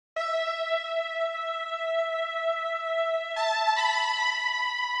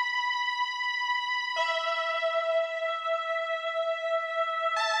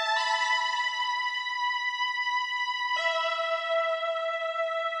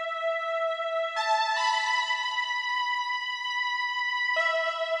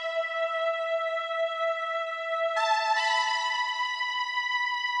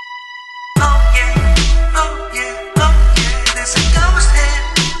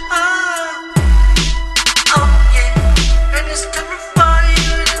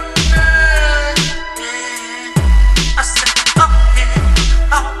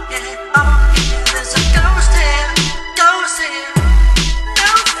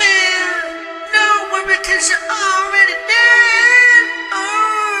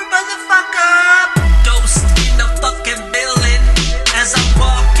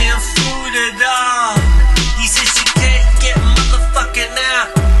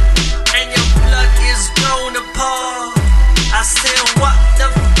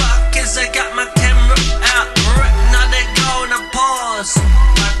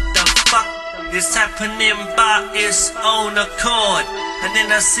happening by its own accord. And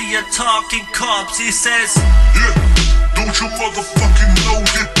then I see a talking corpse, he says, yeah, don't you motherfucking know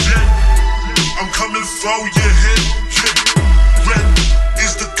you're dead? I'm coming for your head, yeah. Red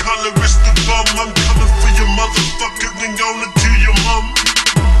is the color, it's the bomb. I'm coming for your motherfucking thing, gonna kill your mom.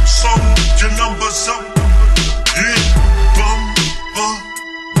 Sum your numbers up, yeah, bum,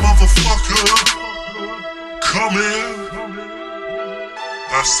 motherfucker. Come here.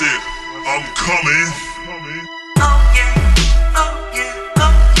 That's it, I'm coming. oh yeah, oh yeah,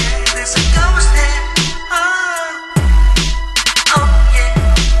 oh yeah, there's a ghost there. Oh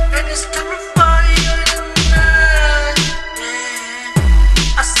yeah, and it's coming for you tonight.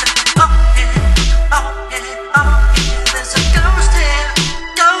 Yeah, I said, oh yeah, oh yeah, oh yeah, there's a ghost here,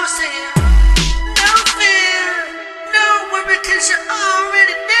 ghost here. No fear, no worry, 'cause you're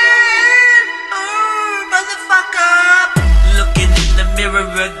already dead. Oh, motherfucker. Looking in the mirror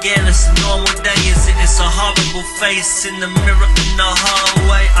again, it's a normal day, is it? It's a horrible face in the mirror in the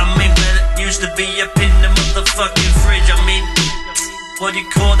hallway. I mean, but it used to be up in the motherfucking fridge. I mean, what do you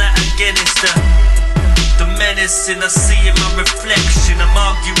call that again? It's the medicine I see in my reflection. I'm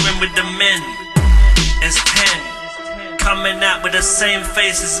arguing with the men. It's 10 coming out with the same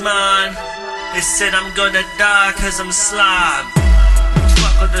face as mine. They said I'm gonna die 'cause I'm slime.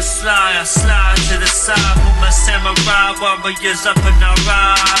 Fuck on the sly, I slide to the side. Put my samurai warriors up and I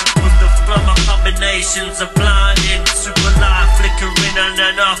ride. With the flow, my combinations are blinding. Super light, flickering on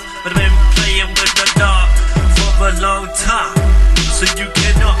and off. But I've been playing with the dark for a long time, so you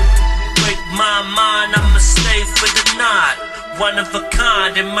cannot break my mind. I'ma stay for the night. One of a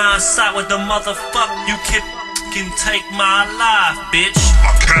kind in my sight. With the motherfucker, you can take my life, bitch.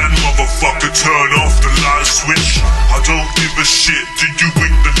 I can, motherfucker, turn off the light switch. I don't give a shit, do you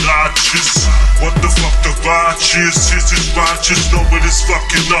with the righteous? What the fuck the righteous is? It's righteous, know it is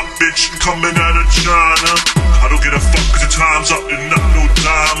fucking up, bitch. Coming out of China. I don't give a fuck 'cause the time's up and not no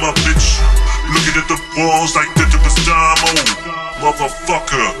dime up, bitch. Looking at the walls like the was damo.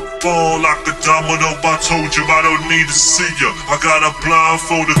 Motherfucker, fall like a domino. I told you I don't need to see ya. I got a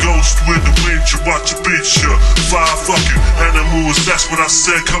blindfold, a ghost with the wind. You watch a bitch, ya. 5 fucking animals, that's what I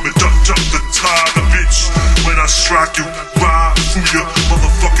said. Come and duck the tiger, bitch. When I strike you, ride through ya.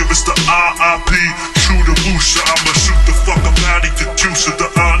 Motherfucker, it's the R.I.P. True the wusha. I'ma shoot the fuck up out of your juice. The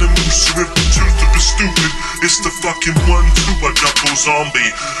animals, if you choose to be stupid, it's the fucking 1-2, a double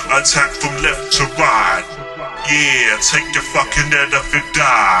zombie. Attack from left to right. Yeah, take your fucking head off and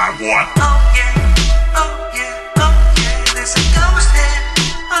die. What? Oh yeah.